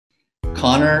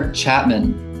Connor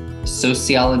Chapman,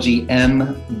 Sociology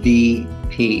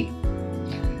MVP.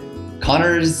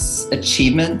 Connor's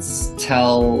achievements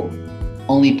tell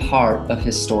only part of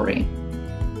his story,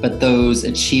 but those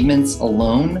achievements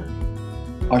alone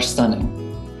are stunning.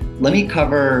 Let me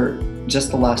cover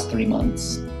just the last 3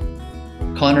 months.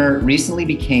 Connor recently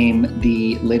became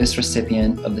the latest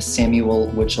recipient of the Samuel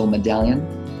Winchell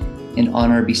Medallion, an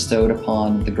honor bestowed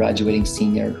upon the graduating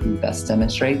senior who best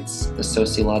demonstrates the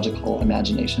sociological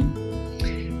imagination.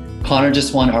 Connor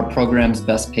just won our program's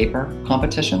best paper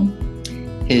competition.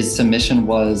 His submission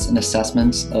was an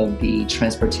assessment of the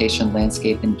transportation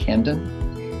landscape in Camden,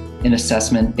 an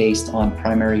assessment based on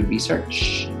primary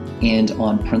research and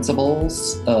on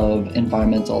principles of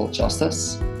environmental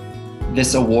justice.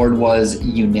 This award was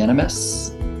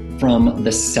unanimous. From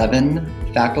the 7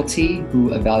 faculty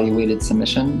who evaluated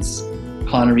submissions,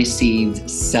 Connor received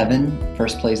 7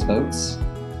 first-place votes.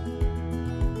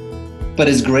 But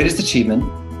his greatest achievement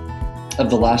of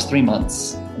the last 3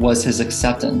 months was his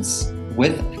acceptance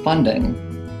with funding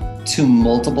to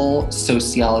multiple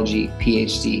sociology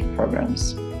PhD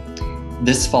programs.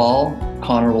 This fall,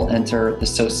 Connor will enter the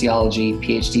sociology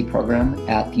PhD program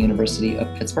at the University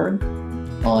of Pittsburgh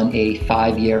on a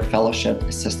 5-year fellowship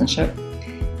assistantship.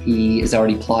 He is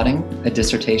already plotting a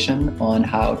dissertation on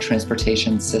how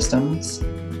transportation systems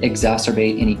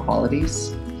exacerbate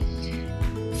inequalities.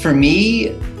 For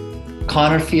me,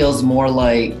 Connor feels more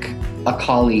like a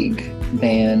colleague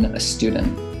than a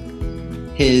student.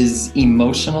 His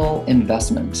emotional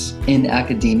investment in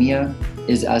academia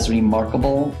is as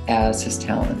remarkable as his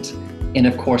talent. And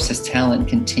of course, his talent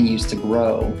continues to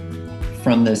grow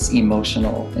from this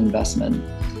emotional investment.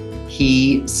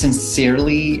 He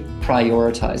sincerely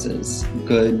prioritizes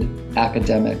good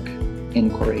academic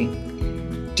inquiry.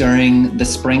 During the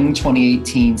spring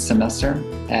 2018 semester,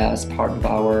 as part of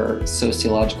our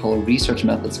sociological research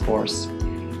methods course,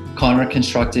 Connor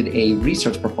constructed a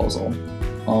research proposal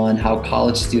on how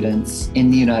college students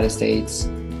in the United States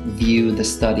view the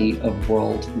study of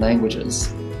world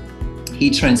languages. He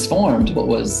transformed what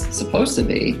was supposed to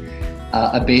be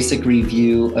a basic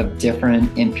review of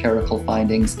different empirical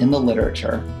findings in the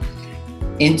literature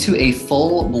into a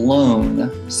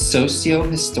full-blown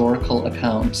socio-historical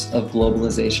account of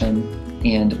globalization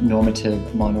and normative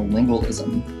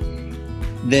monolingualism.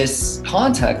 This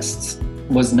context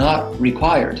was not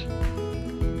required,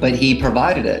 but he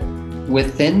provided it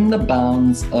within the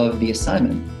bounds of the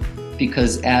assignment,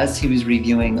 because as he was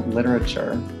reviewing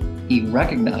literature, he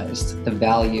recognized the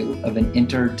value of an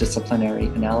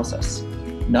interdisciplinary analysis,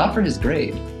 not for his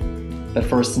grade, but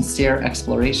for a sincere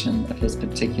exploration of his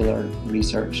particular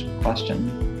research question.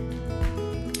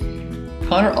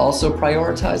 Connor also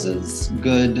prioritizes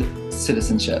good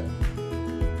citizenship.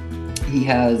 He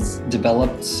has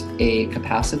developed a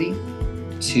capacity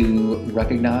to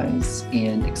recognize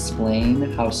and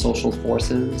explain how social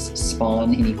forces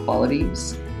spawn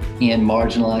inequalities and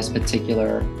marginalize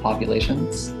particular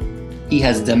populations. He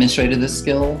has demonstrated this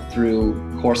skill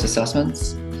through course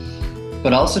assessments,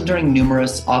 but also during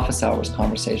numerous office hours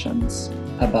conversations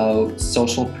about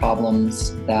social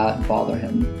problems that bother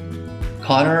him.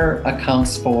 Connor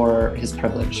accounts for his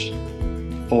privilege,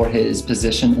 for his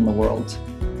position in the world,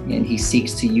 and he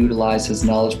seeks to utilize his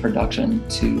knowledge production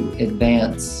to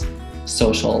advance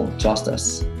social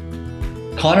justice.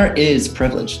 Connor is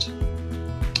privileged,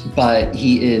 but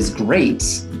he is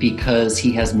great because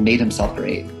he has made himself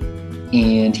great,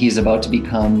 and he's about to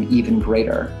become even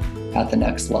greater at the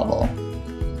next level.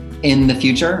 In the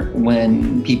future,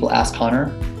 when people ask Connor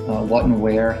what and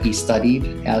where he studied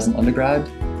as an undergrad,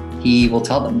 he will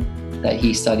tell them that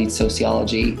he studied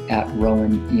sociology at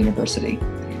Rowan University.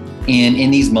 And in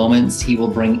these moments, he will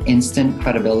bring instant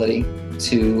credibility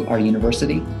to our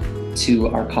university, to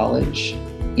our college,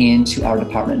 and to our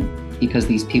department, because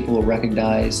these people will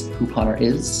recognize who Connor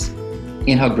is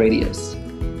and how great he is.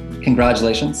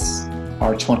 Congratulations,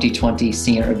 our 2020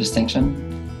 Senior of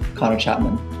Distinction, Connor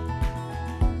Chapman.